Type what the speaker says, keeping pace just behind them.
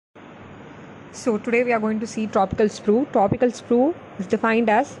So today we are going to see tropical sprue. Tropical sprue is defined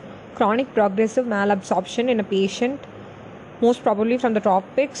as chronic progressive malabsorption in a patient, most probably from the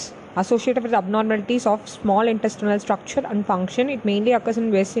tropics, associated with abnormalities of small intestinal structure and function. It mainly occurs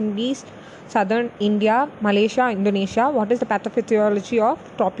in West Indies, southern India, Malaysia, Indonesia. What is the pathophysiology of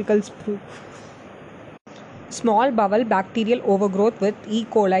tropical sprue? Small bowel bacterial overgrowth with E.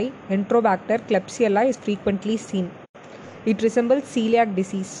 coli, Enterobacter, Klebsiella is frequently seen. It resembles celiac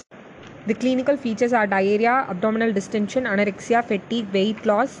disease. The clinical features are diarrhea, abdominal distension, anorexia, fatigue, weight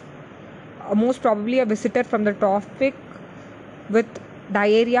loss. Most probably a visitor from the tropic with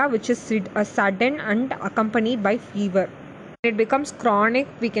diarrhea, which is sudden and accompanied by fever. When it becomes chronic,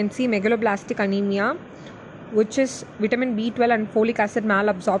 we can see megaloblastic anemia, which is vitamin B12 and folic acid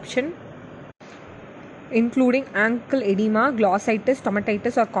malabsorption, including ankle edema, glossitis,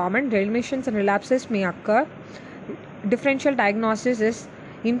 stomatitis are common. Remissions and relapses may occur. Differential diagnosis is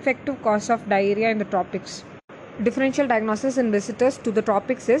infective cause of diarrhea in the tropics. Differential diagnosis in visitors to the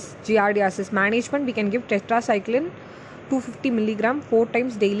tropics is giardiasis. Management, we can give tetracycline 250 mg 4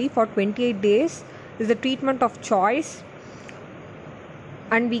 times daily for 28 days is the treatment of choice,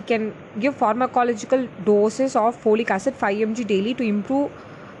 and we can give pharmacological doses of folic acid 5 mg daily to improve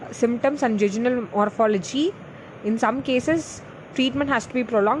symptoms and jejunal morphology. In some cases, treatment has to be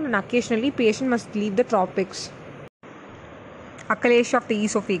prolonged and occasionally patient must leave the tropics. Achalasia of the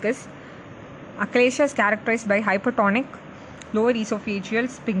esophagus. Achalasia is characterized by hypertonic lower esophageal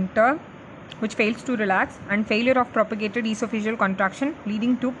sphincter which fails to relax and failure of propagated esophageal contraction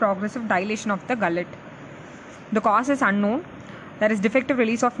leading to progressive dilation of the gullet. The cause is unknown. There is defective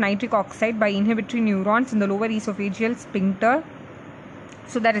release of nitric oxide by inhibitory neurons in the lower esophageal sphincter.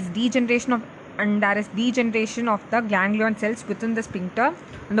 So there is degeneration of the ganglion cells within the sphincter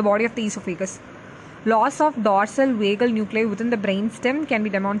and the body of the esophagus. Loss of dorsal vagal nuclei within the brainstem can be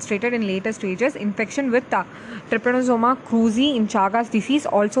demonstrated in later stages. Infection with Trypanosoma cruzi in Chagas disease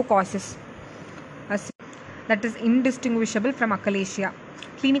also causes that is indistinguishable from achalasia.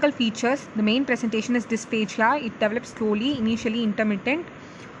 Clinical features: the main presentation is dysphagia. It develops slowly, initially intermittent,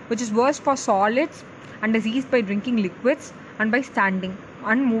 which is worse for solids and is eased by drinking liquids and by standing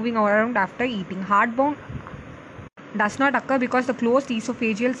and moving around after eating. Heartburn does not occur because the closed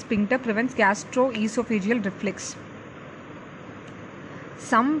esophageal sphincter prevents gastroesophageal reflux.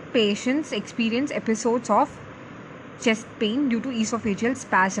 Some patients experience episodes of chest pain due to esophageal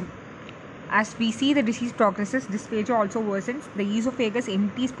spasm. As we see the disease progresses, dysphagia also worsens. The esophagus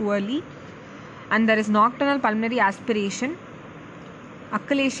empties poorly and there is nocturnal pulmonary aspiration.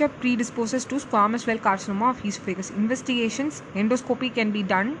 Achalasia predisposes to squamous cell carcinoma of esophagus. Investigations: endoscopy can be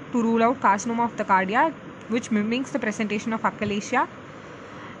done to rule out carcinoma of the cardia, which mimics the presentation of achalasia,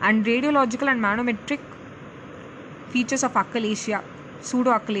 and radiological and manometric features of achalasia.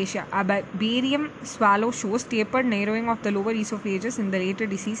 Pseudoachalasia: a barium swallow shows tapered narrowing of the lower esophagus in the later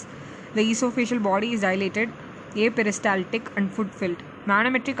disease. The esophageal body is dilated, aperistaltic and food-filled.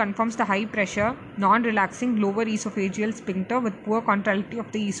 Manometry confirms the high pressure, non-relaxing lower esophageal sphincter with poor contractility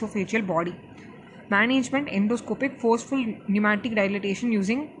of the esophageal body. Management: endoscopic forceful pneumatic dilatation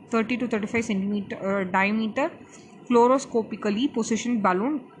using 30 to 35 cm diameter fluoroscopically positioned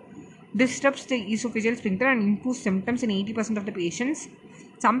balloon disrupts the esophageal sphincter and improves symptoms in 80% of the patients.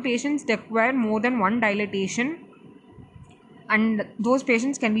 Some patients require more than one dilatation, and those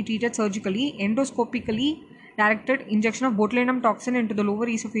patients can be treated surgically. Endoscopically directed injection of botulinum toxin into the lower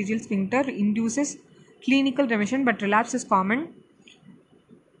esophageal sphincter induces clinical remission, but relapse is common.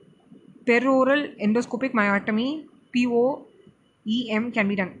 Peroral endoscopic myotomy (POEM) can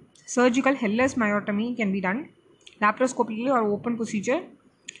be done. Surgical Heller's myotomy can be done. Laparoscopically or open procedure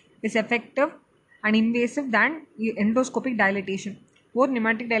is effective and invasive than endoscopic dilatation. Both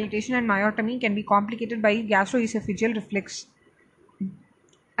pneumatic dilatation and myotomy can be complicated by gastroesophageal reflux,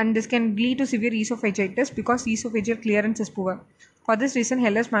 and this can lead to severe esophagitis because esophageal clearance is poor. For this reason,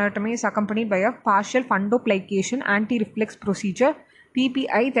 Heller's myotomy is accompanied by a partial fundoplication anti-reflux procedure.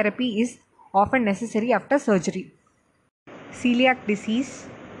 PPI therapy is often necessary after surgery. Celiac disease.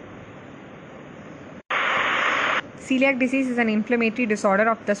 Celiac disease is an inflammatory disorder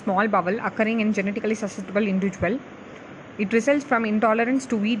of the small bowel occurring in genetically susceptible individual. It results from intolerance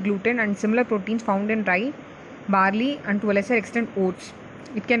to wheat gluten and similar proteins found in rye, barley and to a lesser extent oats.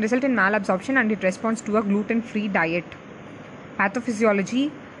 It can result in malabsorption and it responds to a gluten-free diet.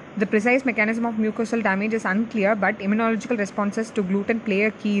 Pathophysiology. The precise mechanism of mucosal damage is unclear, but immunological responses to gluten play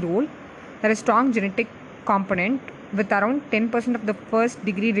a key role. There is strong genetic component with around 10% of the first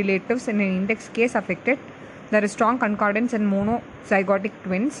degree relatives in an index case affected. There is strong concordance in monozygotic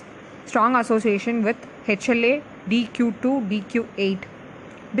twins. Strong association with HLA DQ2, DQ8.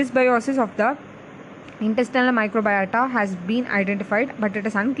 Dysbiosis of the intestinal microbiota has been identified, but it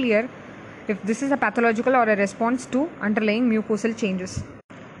is unclear if this is a pathological or a response to underlying mucosal changes.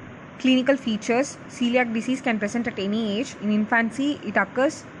 Clinical features. Celiac disease can present at any age. In infancy, it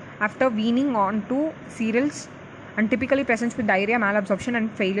occurs after weaning onto cereals and typically presents with diarrhea, malabsorption,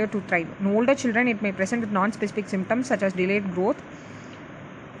 and failure to thrive. In older children, it may present with non-specific symptoms such as delayed growth.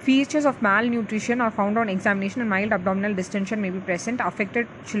 Features of malnutrition are found on examination, and mild abdominal distension may be present. Affected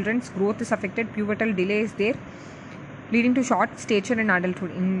children's growth is affected, pubertal delay is there, leading to short stature in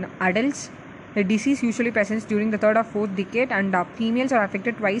adulthood. In adults, the disease usually presents during the third or fourth decade, and females are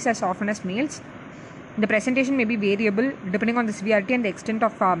affected twice as often as males. The presentation may be variable depending on the severity and the extent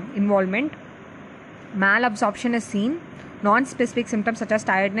of involvement. Malabsorption is seen. Non-specific symptoms such as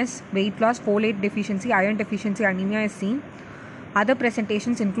tiredness, weight loss, folate deficiency, iron deficiency, anemia is seen. Other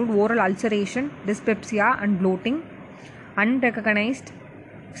presentations include oral ulceration, dyspepsia, and bloating. Unrecognized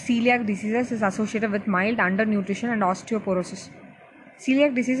celiac diseases is associated with mild undernutrition and osteoporosis.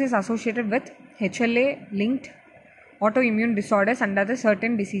 Celiac disease is associated with HLA-linked autoimmune disorders and other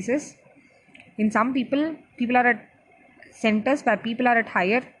certain diseases. In some people are at centers where people are at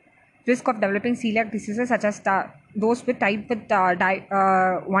higher risk of developing celiac diseases, such as those with type 1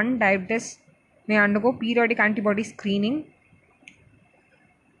 diabetes may undergo periodic antibody screening.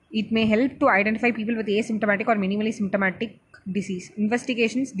 It may help to identify people with asymptomatic or minimally symptomatic disease.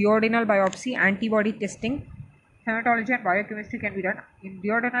 Investigations, duodenal biopsy, antibody testing, hematology and biochemistry can be done. In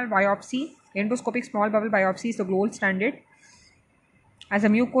duodenal biopsy, endoscopic small bowel biopsy is the gold standard, as the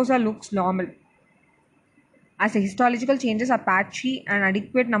mucosa looks normal. As the histological changes are patchy, an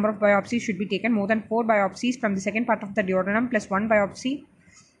adequate number of biopsies should be taken. More than 4 biopsies from the second part of the duodenum plus 1 biopsy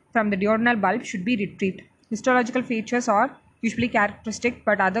from the duodenal bulb should be retrieved. Histological features are usually characteristic,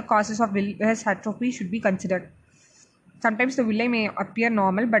 but other causes of villus atrophy should be considered. Sometimes the villi may appear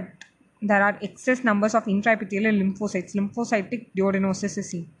normal, but there are excess numbers of intraepithelial lymphocytes. Lymphocytic duodenosis is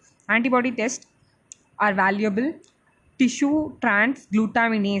seen. Antibody tests are valuable. Tissue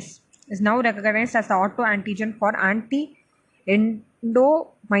transglutaminase is now recognized as the autoantigen for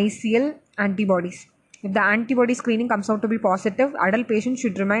anti-endomysial antibodies. If the antibody screening comes out to be positive, adult patients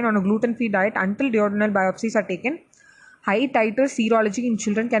should remain on a gluten-free diet until duodenal biopsies are taken. High titer serology in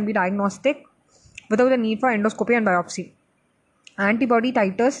children can be diagnostic without the need for endoscopy and biopsy. Antibody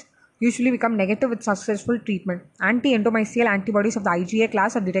titers usually become negative with successful treatment. Anti-endomysial antibodies of the IgA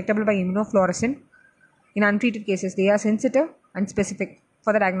class are detectable by immunofluorescence in untreated cases. They are sensitive and specific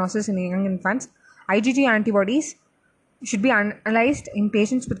for the diagnosis in young infants. IgG antibodies should be analyzed in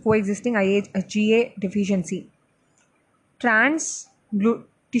patients with coexisting IgA deficiency.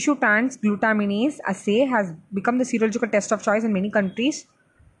 Tissue transglutaminase assay has become the serological test of choice in many countries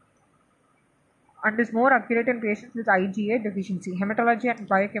and is more accurate in patients with IgA deficiency. Hematology and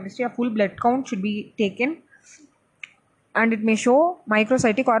biochemistry, a full blood count should be taken, and it may show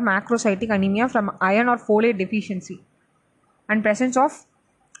microcytic or macrocytic anemia from iron or folate deficiency and presence of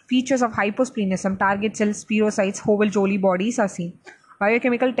features of hyposplenism. Target cells, spherocytes, Hobel-Joly bodies are seen.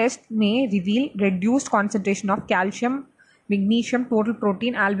 Biochemical tests may reveal reduced concentration of calcium, magnesium, total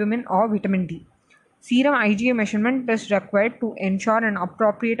protein, albumin, or vitamin D. Serum IgA measurement is required to ensure an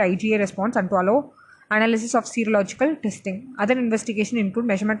appropriate IgA response and to allow analysis of serological testing. Other investigations include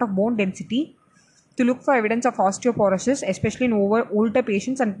measurement of bone density to look for evidence of osteoporosis, especially in older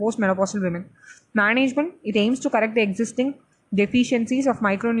patients and postmenopausal women. Management, it aims to correct the existing deficiencies of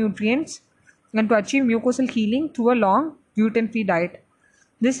micronutrients and to achieve mucosal healing through a long gluten-free diet.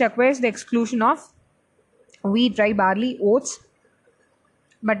 This requires the exclusion of wheat, rye, barley, oats,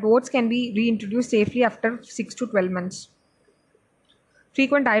 but oats can be reintroduced safely after 6 to 12 months.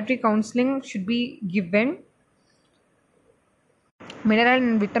 Frequent dietary counseling should be given. Mineral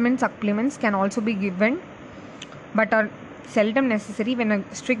and vitamin supplements can also be given, but are seldom necessary when a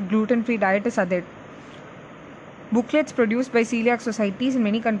strict gluten-free diet is adhered. Booklets produced by celiac societies in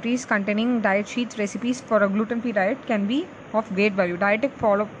many countries containing diet sheets, recipes for a gluten-free diet can be of great value. Dietetic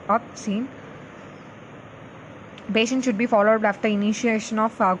follow-up seen. Patients should be followed after initiation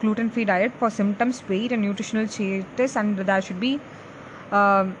of gluten-free diet for symptoms, weight, and nutritional status, and there should be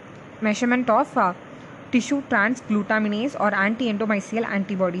measurement of tissue transglutaminase or anti-endomysial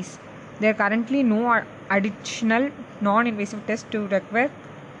antibodies. There are currently no additional non-invasive tests to require.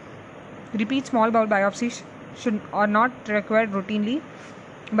 Repeat small bowel biopsies are not required routinely,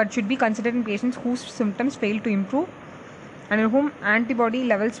 but should be considered in patients whose symptoms fail to improve and in whom antibody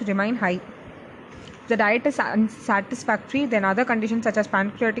levels remain high. If the diet is unsatisfactory, then other conditions such as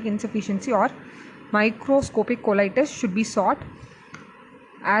pancreatic insufficiency or microscopic colitis should be sought.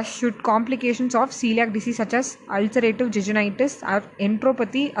 as should complications of celiac disease such as ulcerative jejunitis or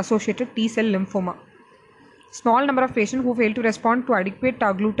enteropathy associated T cell lymphoma. Small number of patients who fail to respond to adequate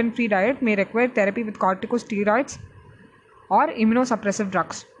gluten-free diet may require therapy with corticosteroids or immunosuppressive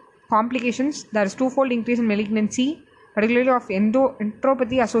drugs. Complications: there is twofold increase in malignancy, particularly of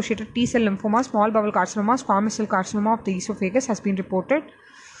enteropathy associated T cell lymphoma, small bowel carcinoma, squamous cell carcinoma of the esophagus has been reported.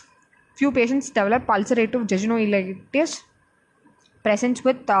 Few patients develop ulcerative jejunoitis presents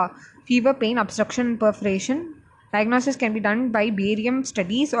with fever, pain, obstruction, and perforation. Diagnosis can be done by barium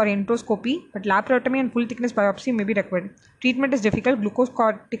studies or endoscopy, but laparotomy and full thickness biopsy may be required. Treatment is difficult.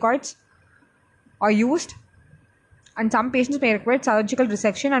 Glucocorticoids are used, and some patients may require surgical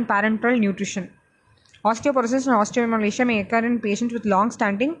resection and parenteral nutrition. Osteoporosis and osteomalacia may occur in patients with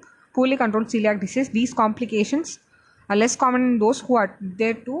long-standing, poorly controlled celiac disease. These complications are less common in those who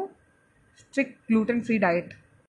adhere to strict gluten-free diet.